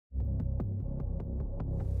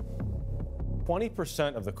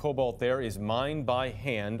20% of the cobalt there is mined by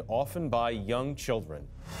hand, often by young children.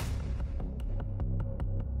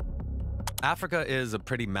 Africa is a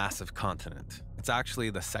pretty massive continent. It's actually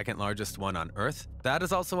the second largest one on Earth. That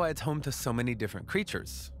is also why it's home to so many different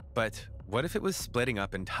creatures. But what if it was splitting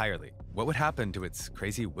up entirely? What would happen to its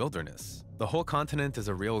crazy wilderness? The whole continent is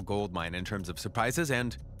a real gold mine in terms of surprises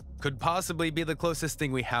and could possibly be the closest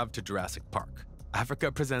thing we have to Jurassic Park.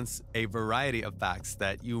 Africa presents a variety of facts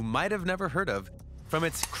that you might have never heard of, from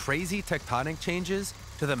its crazy tectonic changes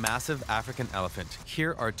to the massive African elephant.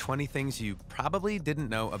 Here are 20 things you probably didn't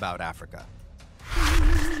know about Africa.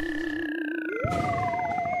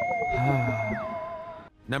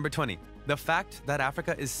 Number 20. The fact that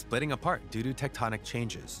Africa is splitting apart due to tectonic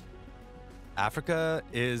changes. Africa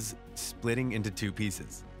is splitting into two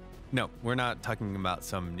pieces. No, we're not talking about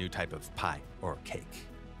some new type of pie or cake.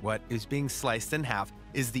 What is being sliced in half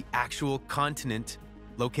is the actual continent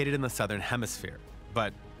located in the southern hemisphere.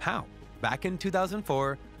 But how? Back in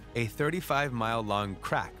 2004, a 35-mile-long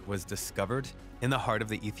crack was discovered in the heart of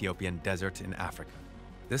the Ethiopian desert in Africa.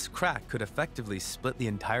 This crack could effectively split the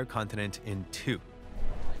entire continent in two.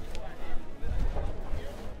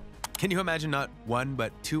 Can you imagine not one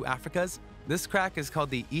but two Africas? This crack is called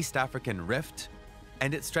the East African Rift,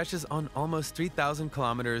 and it stretches on almost 3,000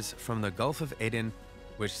 kilometers from the Gulf of Aden,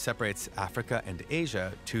 which separates Africa and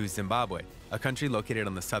Asia, to Zimbabwe, a country located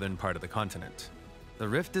on the southern part of the continent. The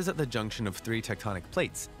rift is at the junction of three tectonic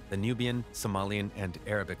plates, the Nubian, Somalian, and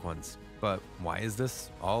Arabic ones. But why is this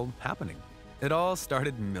all happening? It all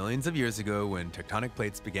started millions of years ago when tectonic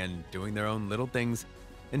plates began doing their own little things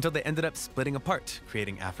until they ended up splitting apart,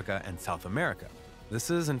 creating Africa and South America. This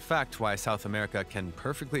is in fact why South America can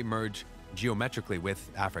perfectly merge geometrically with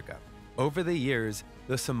Africa. Over the years,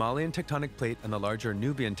 the Somalian tectonic plate and the larger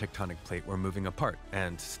Nubian tectonic plate were moving apart,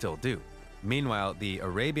 and still do. Meanwhile, the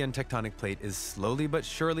Arabian tectonic plate is slowly but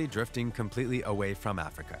surely drifting completely away from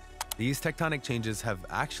Africa. These tectonic changes have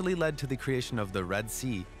actually led to the creation of the Red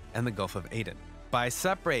Sea and the Gulf of Aden. By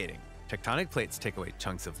separating, tectonic plates take away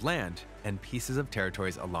chunks of land and pieces of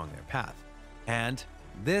territories along their path. And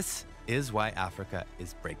this is why Africa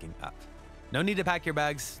is breaking up. No need to pack your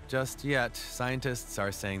bags just yet. Scientists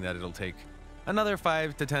are saying that it'll take another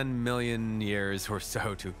 5 to 10 million years or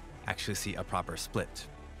so to actually see a proper split.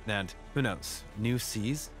 And who knows, new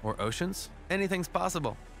seas or oceans? Anything's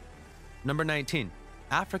possible. Number 19.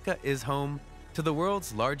 Africa is home to the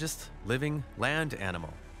world's largest living land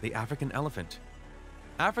animal, the African elephant.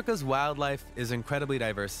 Africa's wildlife is incredibly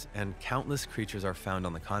diverse and countless creatures are found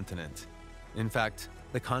on the continent. In fact,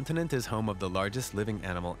 the continent is home of the largest living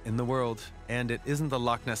animal in the world, and it isn't the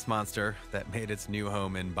Loch Ness Monster that made its new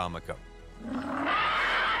home in Bamako.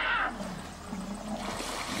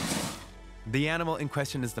 The animal in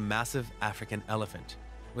question is the massive African elephant.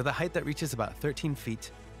 With a height that reaches about 13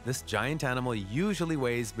 feet, this giant animal usually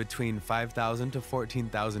weighs between 5,000 to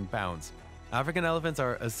 14,000 pounds. African elephants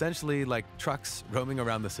are essentially like trucks roaming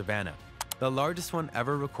around the savannah. The largest one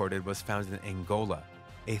ever recorded was found in Angola,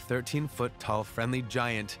 a 13-foot-tall friendly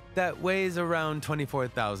giant that weighs around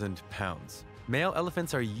 24,000 pounds. Male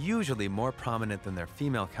elephants are usually more prominent than their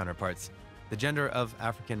female counterparts. The gender of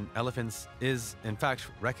African elephants is, in fact,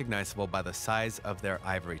 recognizable by the size of their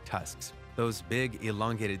ivory tusks, those big,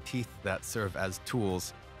 elongated teeth that serve as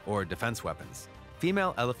tools or defense weapons.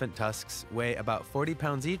 Female elephant tusks weigh about 40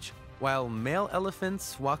 pounds each, while male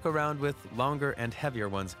elephants walk around with longer and heavier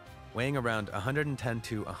ones, weighing around 110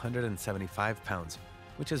 to 175 pounds,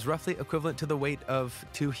 which is roughly equivalent to the weight of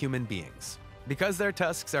 2 human beings. Because their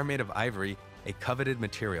tusks are made of ivory, a coveted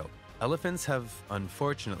material, elephants have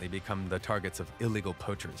unfortunately become the targets of illegal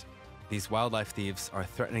poachers. These wildlife thieves are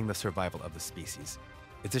threatening the survival of the species.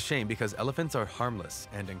 It's a shame because elephants are harmless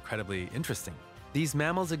and incredibly interesting. These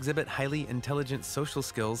mammals exhibit highly intelligent social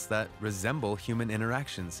skills that resemble human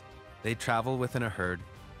interactions. They travel within a herd,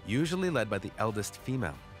 usually led by the eldest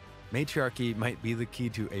female. Matriarchy might be the key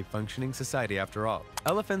to a functioning society after all.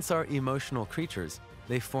 Elephants are emotional creatures.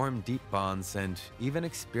 They form deep bonds and even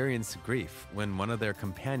experience grief when one of their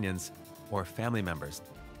companions or family members.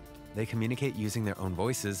 They communicate using their own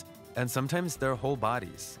voices and sometimes their whole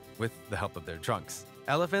bodies with the help of their trunks.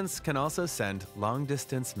 Elephants can also send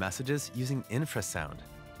long-distance messages using infrasound.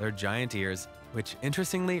 Their giant ears, which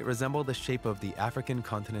interestingly resemble the shape of the African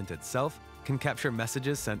continent itself, can capture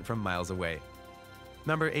messages sent from miles away.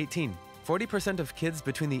 Number 18. 40% of kids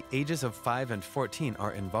between the ages of 5 and 14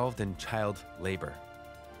 are involved in child labor.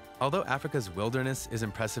 Although Africa's wilderness is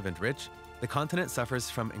impressive and rich, the continent suffers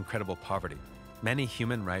from incredible poverty. Many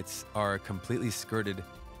human rights are completely skirted,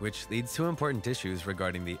 which leads to important issues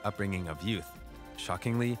regarding the upbringing of youth.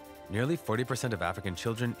 Shockingly, Nearly 40% of African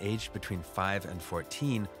children aged between 5 and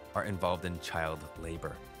 14 are involved in child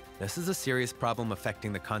labor. This is a serious problem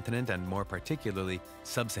affecting the continent and more particularly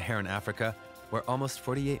sub-Saharan Africa, where almost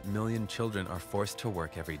 48 million children are forced to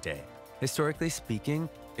work every day. Historically speaking,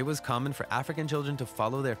 it was common for African children to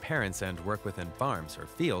follow their parents and work within farms or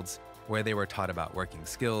fields, where they were taught about working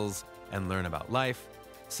skills and learn about life,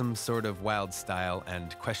 some sort of wild style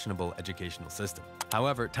and questionable educational system.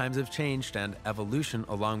 However, times have changed and evolution,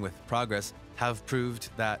 along with progress, have proved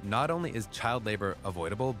that not only is child labor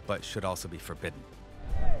avoidable, but should also be forbidden.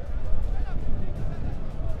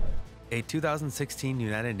 A 2016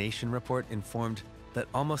 United Nations report informed that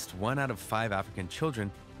almost 1 out of 5 African children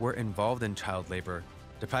were involved in child labor,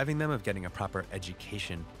 depriving them of getting a proper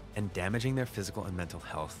education and damaging their physical and mental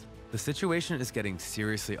health. The situation is getting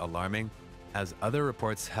seriously alarming, as other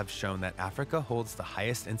reports have shown that Africa holds the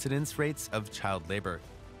highest incidence rates of child labor.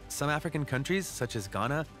 Some African countries, such as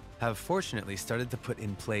Ghana, have fortunately started to put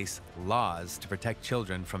in place laws to protect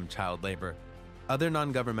children from child labor. Other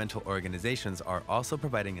non-governmental organizations are also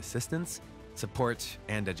providing assistance, support,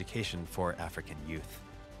 and education for African youth.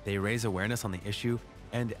 They raise awareness on the issue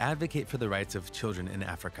and advocate for the rights of children in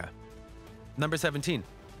Africa. Number 17.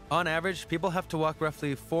 On average, people have to walk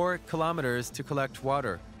roughly 4 kilometers to collect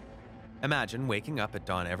water. Imagine waking up at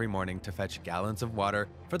dawn every morning to fetch gallons of water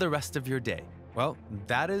for the rest of your day. Well,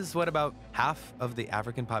 that is what about half of the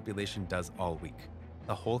African population does all week.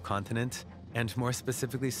 The whole continent, and more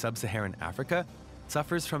specifically sub-Saharan Africa,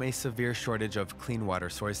 suffers from a severe shortage of clean water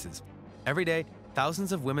sources. Every day,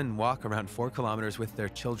 thousands of women walk around 4 kilometers with their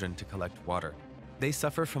children to collect water. They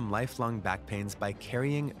suffer from lifelong back pains by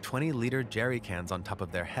carrying 20-liter jerry cans on top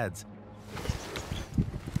of their heads.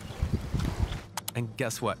 And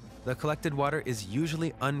guess what? The collected water is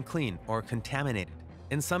usually unclean or contaminated.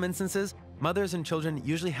 In some instances, mothers and children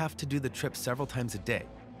usually have to do the trip several times a day.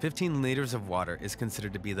 15 liters of water is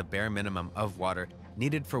considered to be the bare minimum of water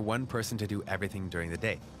needed for one person to do everything during the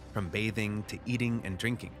day, from bathing to eating and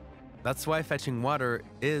drinking. That's why fetching water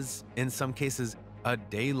is, in some cases, a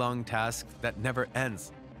day-long task that never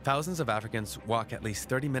ends. Thousands of Africans walk at least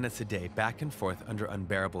 30 minutes a day back and forth under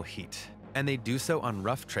unbearable heat, and they do so on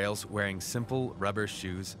rough trails wearing simple rubber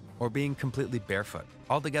shoes or being completely barefoot.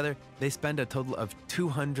 Altogether, they spend a total of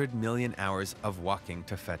 200 million hours of walking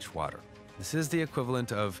to fetch water. This is the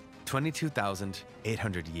equivalent of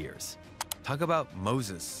 22,800 years. Talk about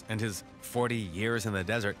Moses and his 40 years in the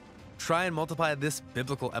desert. Try and multiply this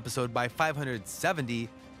biblical episode by 570,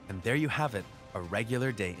 and there you have it, a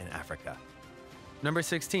regular day in Africa. Number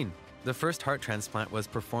 16. The first heart transplant was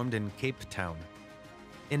performed in Cape Town.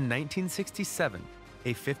 In 1967,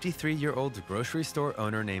 a 53-year-old grocery store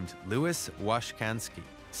owner named Louis Washkansky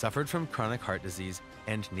suffered from chronic heart disease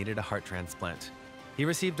and needed a heart transplant. He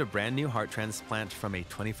received a brand new heart transplant from a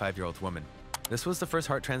 25-year-old woman. This was the first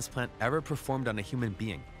heart transplant ever performed on a human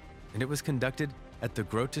being, and it was conducted at the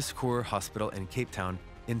Grooteskoor Hospital in Cape Town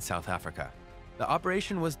in South Africa. The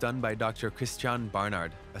operation was done by Dr. Christian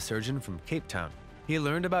Barnard, a surgeon from Cape Town. He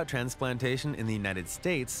learned about transplantation in the United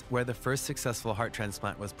States, where the first successful heart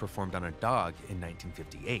transplant was performed on a dog in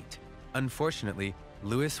 1958. Unfortunately,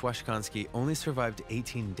 Louis Washkansky only survived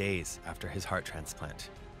 18 days after his heart transplant.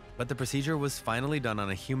 But the procedure was finally done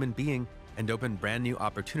on a human being and opened brand new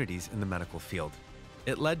opportunities in the medical field.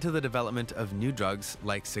 It led to the development of new drugs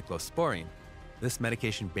like cyclosporine. This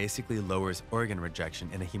medication basically lowers organ rejection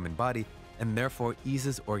in a human body and therefore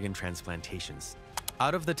eases organ transplantations.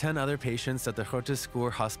 Out of the 10 other patients that the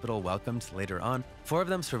Grooteskoor Hospital welcomed later on, 4 of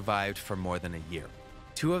them survived for more than a year.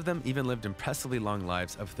 2 of them even lived impressively long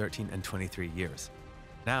lives of 13 and 23 years.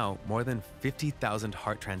 Now, more than 50,000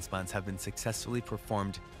 heart transplants have been successfully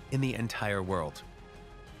performed in the entire world.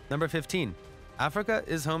 Number 15. Africa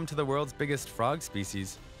is home to the world's biggest frog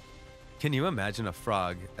species. Can you imagine a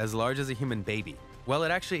frog as large as a human baby? Well, it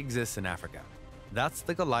actually exists in Africa. That's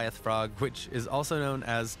the Goliath frog, which is also known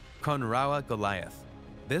as Conrawa Goliath.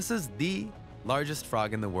 This is the largest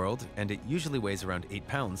frog in the world, and it usually weighs around 8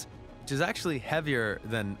 pounds, which is actually heavier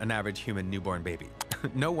than an average human newborn baby.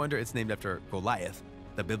 No wonder it's named after Goliath,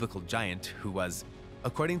 the biblical giant who was,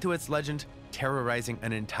 according to its legend, terrorizing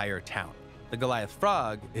an entire town. The Goliath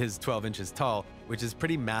frog is 12 inches tall, which is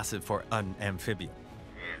pretty massive for an amphibian.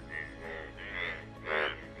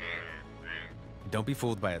 Don't be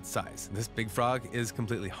fooled by its size. This big frog is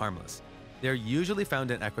completely harmless. They're usually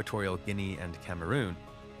found in Equatorial Guinea and Cameroon.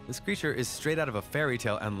 This creature is straight out of a fairy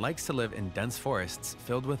tale and likes to live in dense forests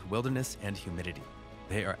filled with wilderness and humidity.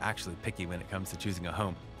 They are actually picky when it comes to choosing a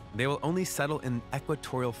home. They will only settle in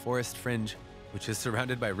equatorial forest fringe, which is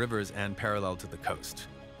surrounded by rivers and parallel to the coast.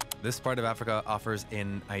 This part of Africa offers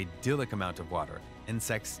an idyllic amount of water,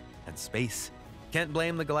 insects, and space. Can't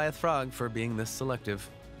blame the Goliath frog for being this selective.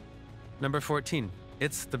 Number 14.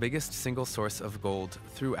 It's the biggest single source of gold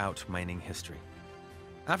throughout mining history.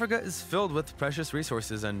 Africa is filled with precious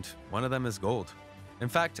resources, and one of them is gold. In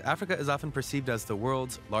fact, Africa is often perceived as the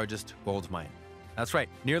world's largest gold mine. That's right,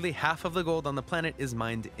 nearly half of the gold on the planet is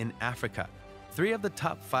mined in Africa. 3 of the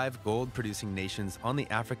top 5 gold-producing nations on the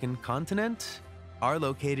African continent are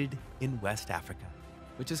located in West Africa,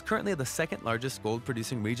 which is currently the second largest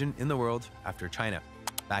gold-producing region in the world after China.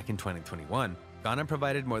 Back in 2021, Ghana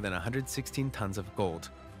provided more than 116 tons of gold.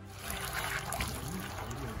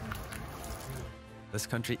 This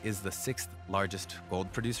country is the 6th largest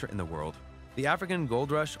gold producer in the world. The African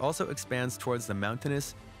gold rush also expands towards the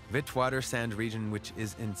mountainous Witwatersrand region, which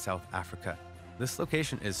is in South Africa. This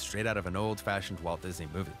location is straight out of an old-fashioned Walt Disney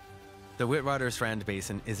movie. The Witwatersrand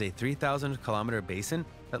Basin is a 3,000-kilometer basin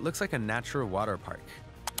that looks like a natural water park.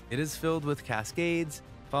 It is filled with cascades,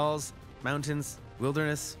 falls, mountains,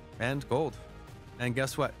 wilderness, and gold. And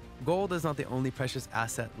guess what? Gold is not the only precious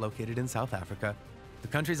asset located in South Africa. The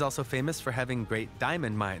country is also famous for having great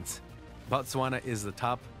diamond mines. Botswana is the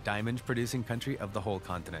top diamond-producing country of the whole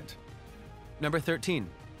continent. Number 13.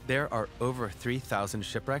 There are over 3,000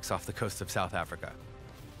 shipwrecks off the coast of South Africa.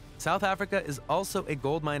 South Africa is also a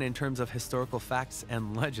gold mine in terms of historical facts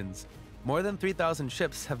and legends. More than 3,000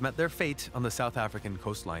 ships have met their fate on the South African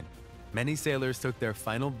coastline. Many sailors took their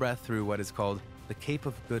final breath through what is called the Cape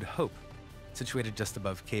of Good Hope, situated just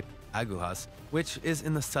above Cape Agulhas, which is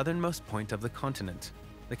in the southernmost point of the continent.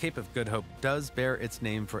 The Cape of Good Hope does bear its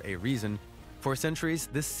name for a reason. For centuries,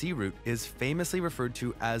 this sea route is famously referred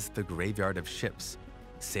to as the graveyard of ships.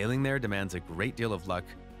 Sailing there demands a great deal of luck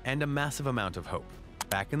and a massive amount of hope.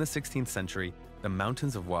 Back in the 16th century, the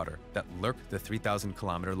mountains of water that lurk the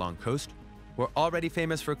 3,000-kilometer-long coast were already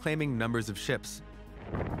famous for claiming numbers of ships.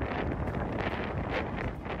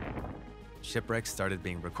 Shipwrecks started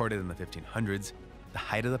being recorded in the 1500s, the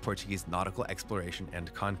height of the Portuguese nautical exploration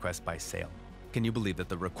and conquest by sail. Can you believe that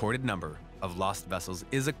the recorded number of lost vessels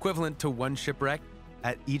is equivalent to 1 shipwreck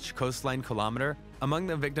at each coastline kilometer? Among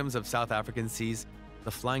the victims of South African seas,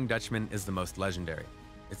 the Flying Dutchman is the most legendary.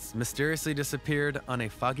 It's mysteriously disappeared on a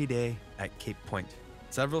foggy day at Cape Point.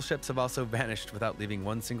 Several ships have also vanished without leaving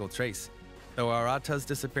one single trace. The Wairata's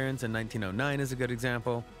disappearance in 1909 is a good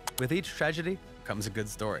example. With each tragedy comes a good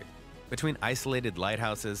story. Between isolated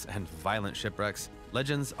lighthouses and violent shipwrecks,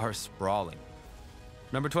 legends are sprawling.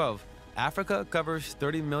 Number 12. Africa covers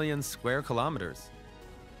 30 million square kilometers.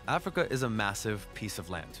 Africa is a massive piece of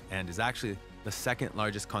land and is actually the 2nd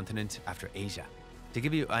largest continent after Asia. To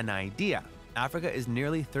give you an idea, Africa is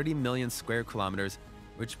nearly 30 million square kilometers,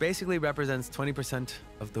 which basically represents 20%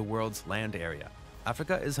 of the world's land area.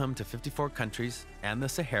 Africa is home to 54 countries and the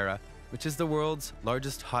Sahara, which is the world's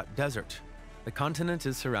largest hot desert. The continent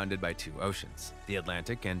is surrounded by 2 oceans, the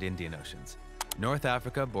Atlantic and Indian Oceans. North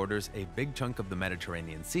Africa borders a big chunk of the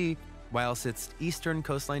Mediterranean Sea, whilst its eastern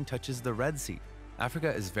coastline touches the Red Sea.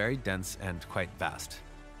 Africa is very dense and quite vast.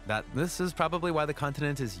 This is probably why the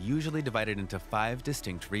continent is usually divided into 5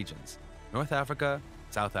 distinct regions: North Africa,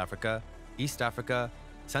 South Africa, East Africa,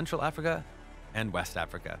 Central Africa, and West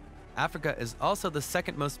Africa. Africa is also the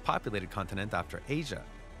 2nd most populated continent after Asia.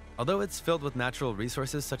 Although it's filled with natural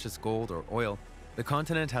resources such as gold or oil, the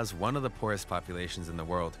continent has one of the poorest populations in the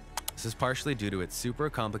world. This is partially due to its super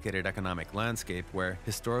complicated economic landscape, where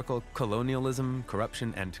historical colonialism,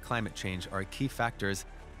 corruption, and climate change are key factors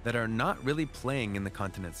that are not really playing in the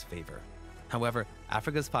continent's favor. However,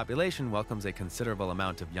 Africa's population welcomes a considerable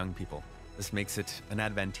amount of young people. This makes it an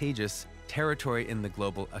advantageous territory in the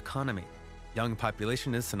global economy. Young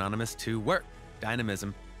population is synonymous to work,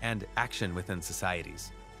 dynamism, and action within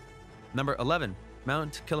societies. Number 11.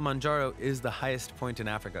 Mount Kilimanjaro is the highest point in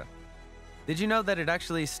Africa. Did you know that it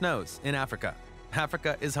actually snows in Africa?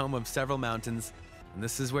 Africa is home of several mountains, and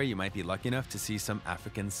this is where you might be lucky enough to see some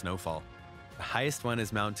African snowfall. The highest one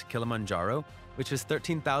is Mount Kilimanjaro, which is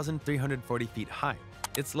 13,340 feet high.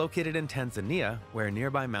 It's located in Tanzania, where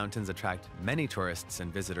nearby mountains attract many tourists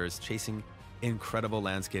and visitors chasing incredible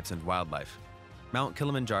landscapes and wildlife. Mount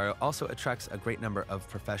Kilimanjaro also attracts a great number of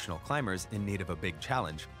professional climbers in need of a big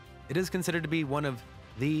challenge. It is considered to be one of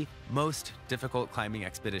the most difficult climbing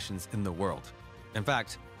expeditions in the world. In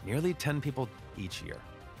fact, nearly 10 people each year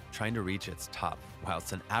trying to reach its top,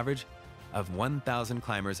 whilst an average of 1,000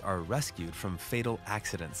 climbers are rescued from fatal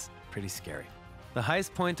accidents. Pretty scary. The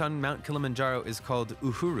highest point on Mount Kilimanjaro is called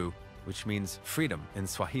Uhuru, which means freedom in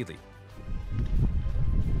Swahili.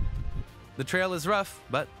 The trail is rough,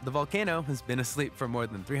 but the volcano has been asleep for more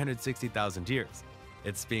than 360,000 years.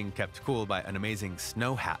 It's being kept cool by an amazing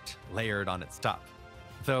snow hat layered on its top.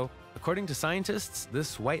 Though, According to scientists,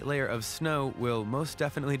 this white layer of snow will most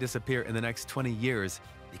definitely disappear in the next 20 years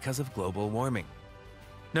because of global warming.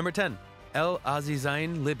 Number 10. El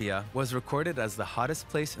Azizain, Libya, was recorded as the hottest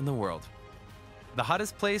place in the world. The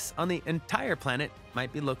hottest place on the entire planet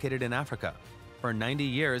might be located in Africa. For 90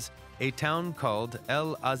 years, a town called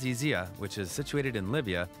El Azizia, which is situated in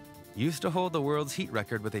Libya, used to hold the world's heat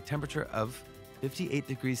record with a temperature of 58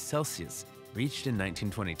 degrees Celsius, reached in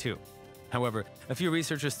 1922. However, a few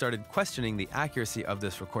researchers started questioning the accuracy of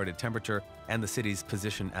this recorded temperature and the city's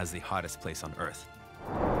position as the hottest place on Earth.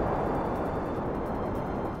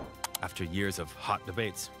 After years of hot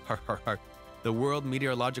debates, the World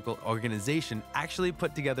Meteorological Organization actually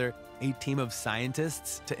put together a team of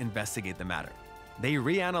scientists to investigate the matter. They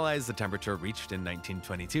reanalyzed the temperature reached in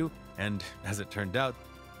 1922, and as it turned out,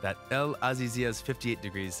 that El Azizia's 58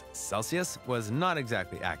 degrees Celsius was not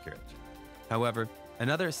exactly accurate. However,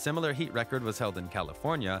 another similar heat record was held in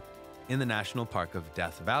California, in the National Park of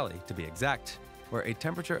Death Valley, to be exact, where a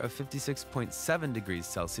temperature of 56.7 degrees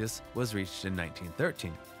Celsius was reached in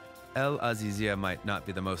 1913. El Azizia might not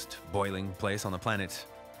be the most boiling place on the planet,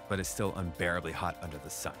 but is still unbearably hot under the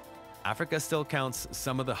sun. Africa still counts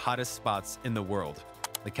some of the hottest spots in the world.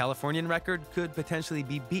 The Californian record could potentially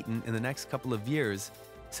be beaten in the next couple of years,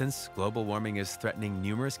 since global warming is threatening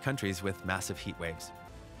numerous countries with massive heat waves.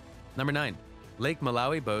 Number 9. Lake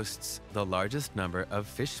Malawi boasts the largest number of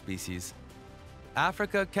fish species.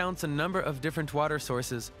 Africa counts a number of different water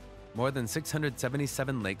sources. More than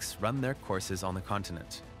 677 lakes run their courses on the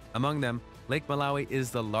continent. Among them, Lake Malawi is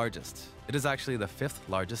the largest. It is actually the 5th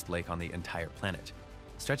largest lake on the entire planet.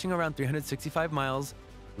 Stretching around 365 miles,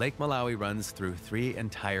 Lake Malawi runs through 3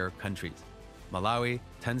 entire countries: Malawi,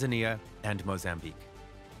 Tanzania, and Mozambique.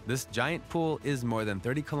 This giant pool is more than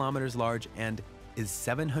 30 kilometers large and is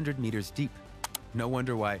 700 meters deep. No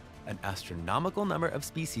wonder why an astronomical number of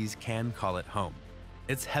species can call it home.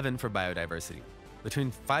 It's heaven for biodiversity.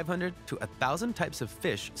 Between 500 to 1,000 types of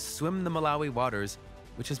fish swim the Malawi waters,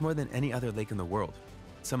 which is more than any other lake in the world.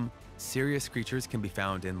 Some serious creatures can be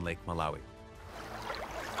found in Lake Malawi.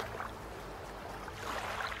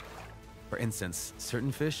 For instance,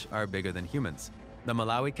 certain fish are bigger than humans. The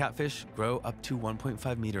Malawi catfish grow up to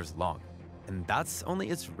 1.5 meters long, and that's only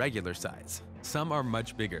its regular size. Some are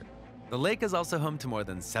much bigger. The lake is also home to more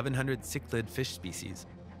than 700 cichlid fish species.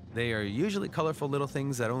 They are usually colorful little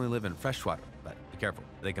things that only live in freshwater, but be careful,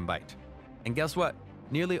 they can bite. And guess what?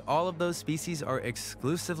 Nearly all of those species are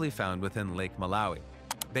exclusively found within Lake Malawi.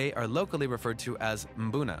 They are locally referred to as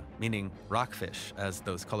mbuna, meaning rockfish, as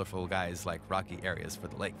those colorful guys like rocky areas for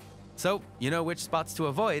the lake. So, you know which spots to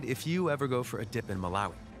avoid if you ever go for a dip in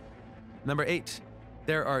Malawi. Number 8.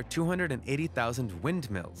 There are 280,000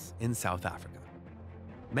 windmills in South Africa.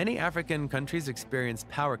 Many African countries experience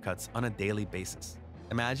power cuts on a daily basis.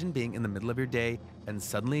 Imagine being in the middle of your day and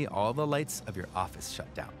suddenly all the lights of your office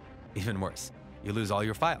shut down. Even worse, you lose all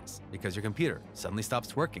your files because your computer suddenly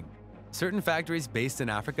stops working. Certain factories based in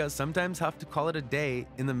Africa sometimes have to call it a day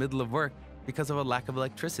in the middle of work because of a lack of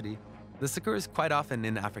electricity. This occurs quite often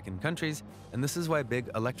in African countries, and this is why big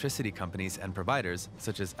electricity companies and providers,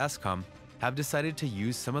 such as Eskom, have decided to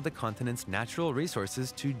use some of the continent's natural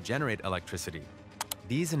resources to generate electricity.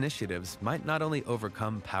 These initiatives might not only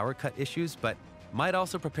overcome power cut issues, but might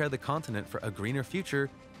also prepare the continent for a greener future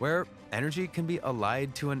where energy can be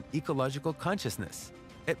allied to an ecological consciousness.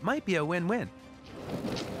 It might be a win-win.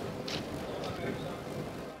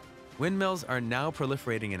 Windmills are now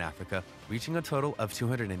proliferating in Africa, reaching a total of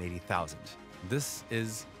 280,000. This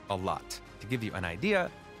is a lot. To give you an idea,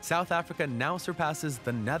 South Africa now surpasses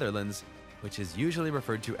the Netherlands, which is usually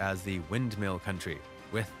referred to as the windmill country,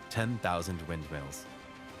 with 10,000 windmills.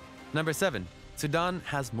 Number 7. Sudan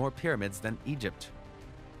has more pyramids than Egypt.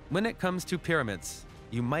 When it comes to pyramids,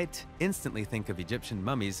 you might instantly think of Egyptian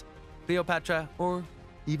mummies, Cleopatra, or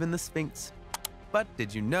even the Sphinx. But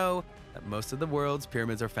did you know that most of the world's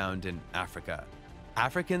pyramids are found in Africa?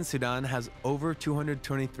 African Sudan has over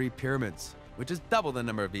 223 pyramids, which is double the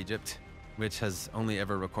number of Egypt, which has only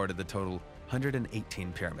ever recorded the total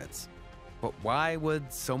 118 pyramids. But why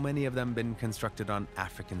would so many of them been constructed on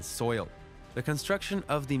African soil? The construction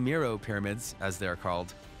of the Meroe pyramids, as they are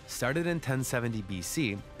called, started in 1070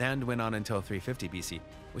 BC and went on until 350 BC,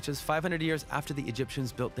 which is 500 years after the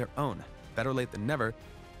Egyptians built their own. Better late than never.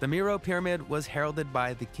 The Meroe pyramid was heralded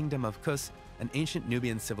by the Kingdom of Kos, an ancient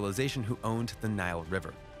Nubian civilization who owned the Nile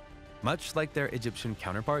River. Much like their Egyptian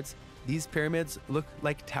counterparts, these pyramids look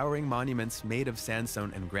like towering monuments made of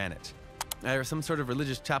sandstone and granite. There are some sort of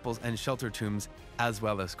religious chapels and shelter tombs, as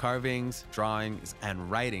well as carvings, drawings, and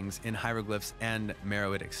writings in hieroglyphs and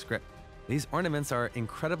Meroitic script. These ornaments are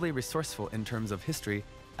incredibly resourceful in terms of history,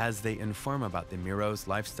 as they inform about the Miro's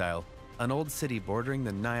lifestyle, an old city bordering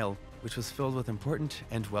the Nile which was filled with important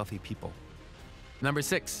and wealthy people. Number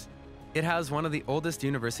 6. It has one of the oldest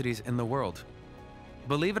universities in the world.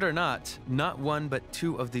 Believe it or not one but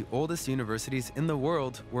two of the oldest universities in the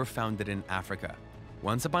world were founded in Africa.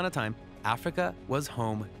 Once upon a time, Africa was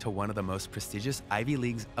home to one of the most prestigious Ivy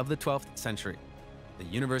Leagues of the 12th century, the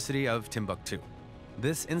University of Timbuktu.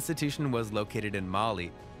 This institution was located in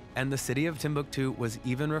Mali, and the city of Timbuktu was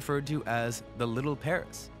even referred to as the Little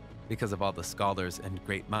Paris because of all the scholars and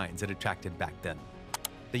great minds it attracted back then.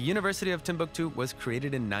 The University of Timbuktu was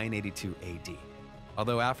created in 982 AD.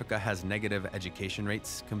 Although Africa has negative education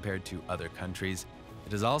rates compared to other countries,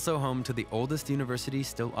 it is also home to the oldest university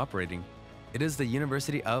still operating. It is the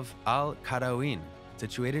University of Al-Qarawiyyin,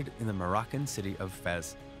 situated in the Moroccan city of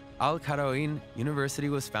Fez. Al-Qarawiyyin University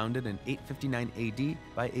was founded in 859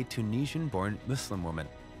 AD by a Tunisian-born Muslim woman.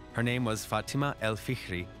 Her name was Fatima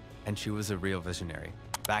El-Fikhri, and she was a real visionary.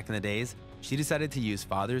 Back in the days, she decided to use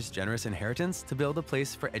father's generous inheritance to build a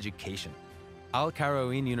place for education.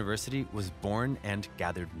 Al-Qarawiyyin University was born and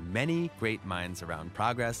gathered many great minds around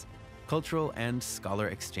progress, cultural and scholar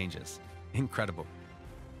exchanges. Incredible.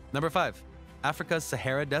 Number 5. Africa's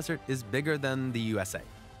Sahara Desert is bigger than the USA.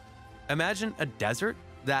 Imagine a desert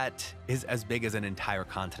that is as big as an entire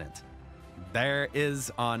continent. There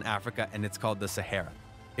is on Africa, and it's called the Sahara.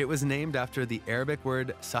 It was named after the Arabic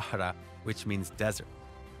word Sahara, which means desert.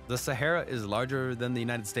 The Sahara is larger than the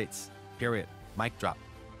United States, period, mic drop,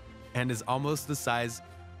 and is almost the size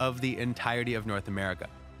of the entirety of North America.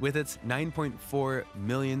 With its 9.4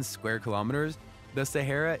 million square kilometers, the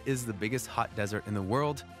Sahara is the biggest hot desert in the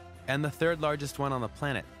world and the third largest one on the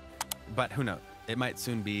planet. But who knows, it might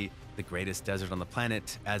soon be the greatest desert on the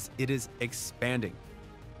planet as it is expanding.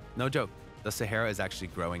 No joke, the Sahara is actually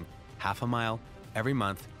growing half a mile every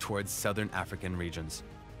month towards southern African regions.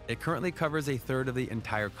 It currently covers a third of the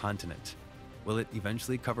entire continent. Will it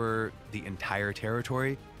eventually cover the entire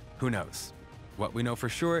territory? Who knows? What we know for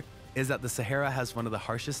sure is that the Sahara has one of the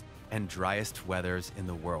harshest and driest weathers in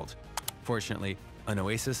the world. Fortunately, an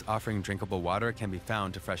oasis offering drinkable water can be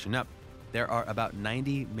found to freshen up. There are about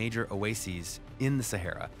 90 major oases in the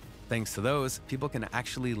Sahara. Thanks to those, people can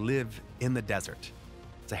actually live in the desert.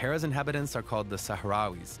 Sahara's inhabitants are called the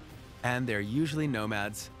Sahrawis, and they're usually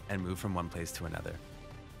nomads and move from one place to another.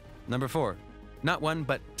 Number 4. Not one,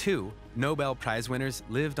 but two Nobel Prize winners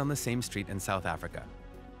lived on the same street in South Africa.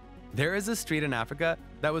 There is a street in Africa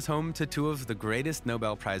that was home to two of the greatest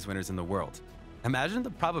Nobel Prize winners in the world. Imagine the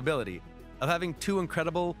probability of having two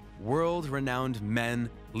incredible, world-renowned men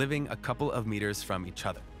living a couple of meters from each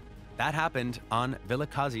other. That happened on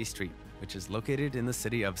Vilakazi Street, which is located in the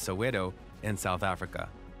city of Soweto in South Africa.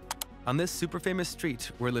 On this super famous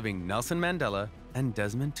street were living Nelson Mandela and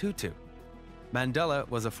Desmond Tutu. Mandela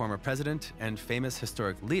was a former president and famous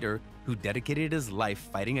historic leader who dedicated his life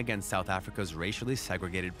fighting against South Africa's racially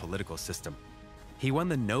segregated political system. He won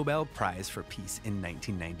the Nobel Prize for Peace in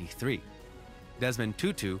 1993. Desmond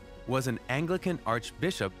Tutu was an Anglican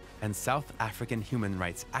archbishop and South African human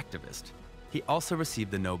rights activist. He also received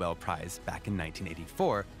the Nobel Prize back in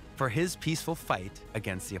 1984 for his peaceful fight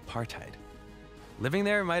against the apartheid. Living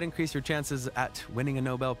there might increase your chances at winning a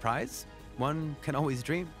Nobel Prize. One can always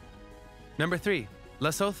dream. Number 3.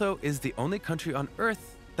 Lesotho is the only country on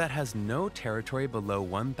Earth that has no territory below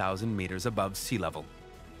 1,000 meters above sea level.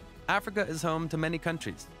 Africa is home to many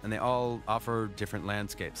countries, and they all offer different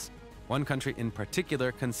landscapes. One country in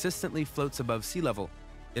particular consistently floats above sea level.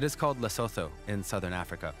 It is called Lesotho in southern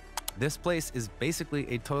Africa. This place is basically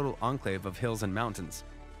a total enclave of hills and mountains.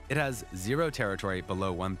 It has zero territory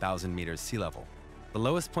below 1,000 meters sea level. The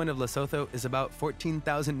lowest point of Lesotho is about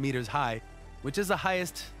 14,000 meters high, which is the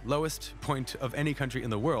highest, lowest point of any country in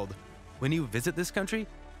the world. When you visit this country,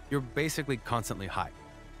 you're basically constantly high.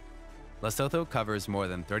 Lesotho covers more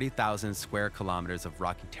than 30,000 square kilometers of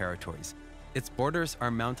rocky territories. Its borders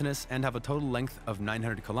are mountainous and have a total length of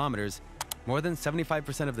 900 kilometers. More than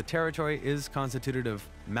 75% of the territory is constituted of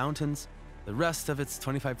mountains. The rest of its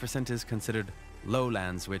 25% is considered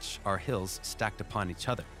lowlands, which are hills stacked upon each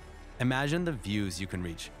other. Imagine the views you can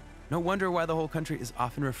reach. No wonder why the whole country is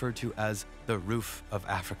often referred to as the roof of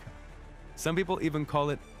Africa. Some people even call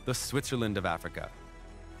it the Switzerland of Africa.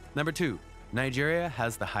 Number 2, Nigeria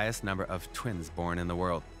has the highest number of twins born in the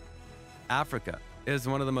world. Africa is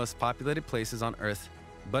one of the most populated places on Earth,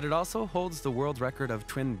 but it also holds the world record of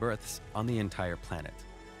twin births on the entire planet.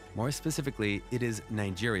 More specifically, it is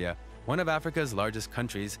Nigeria, one of Africa's largest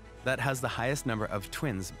countries, that has the highest number of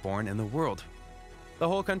twins born in the world. The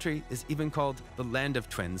whole country is even called the Land of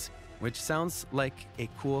Twins, which sounds like a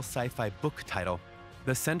cool sci-fi book title.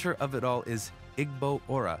 The center of it all is Igbo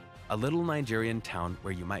Ora, a little Nigerian town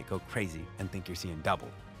where you might go crazy and think you're seeing double.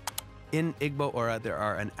 In Igbo Ora, there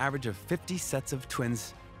are an average of 50 sets of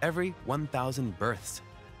twins every 1,000 births.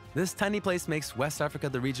 This tiny place makes West Africa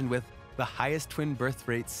the region with the highest twin birth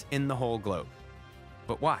rates in the whole globe.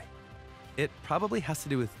 But why? It probably has to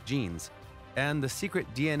do with genes, and the secret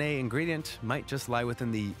DNA ingredient might just lie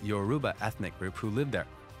within the Yoruba ethnic group who live there.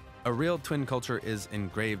 A real twin culture is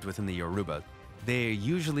engraved within the Yoruba. They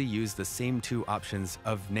usually use the same two options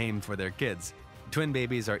of name for their kids. Twin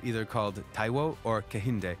babies are either called Taiwo or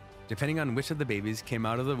Kehinde, depending on which of the babies came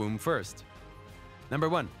out of the womb first. Number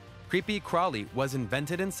 1. Creepy crawly was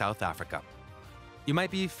invented in South Africa. You might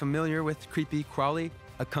be familiar with Creepy Crawly,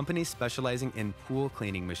 a company specializing in pool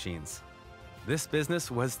cleaning machines. This business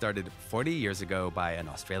was started 40 years ago by an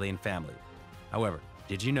Australian family. However,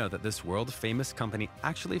 did you know that this world-famous company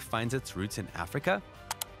actually finds its roots in Africa?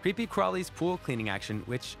 Creepy Crawly's pool cleaning action,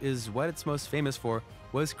 which is what it's most famous for,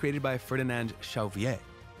 was created by Ferdinand Chauvier.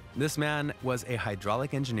 This man was a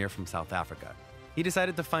hydraulic engineer from South Africa. He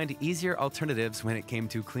decided to find easier alternatives when it came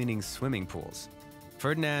to cleaning swimming pools.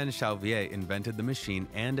 Ferdinand Chauvier invented the machine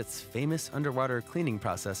and its famous underwater cleaning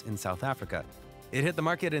process in South Africa. It hit the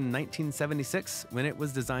market in 1976 when it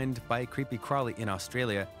was designed by Creepy Crawly in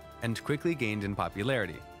Australia and quickly gained in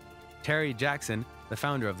popularity. Terry Jackson, the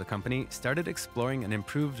founder of the company, started exploring an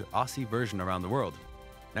improved Aussie version around the world.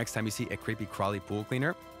 Next time you see a Creepy Crawly pool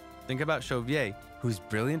cleaner, think about Chauvier, whose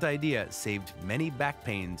brilliant idea saved many back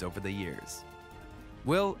pains over the years.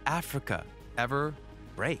 Will Africa ever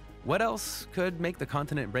break? What else could make the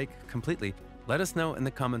continent break completely? Let us know in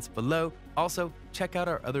the comments below. Also, check out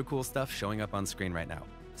our other cool stuff showing up on screen right now.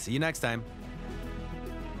 See you next time.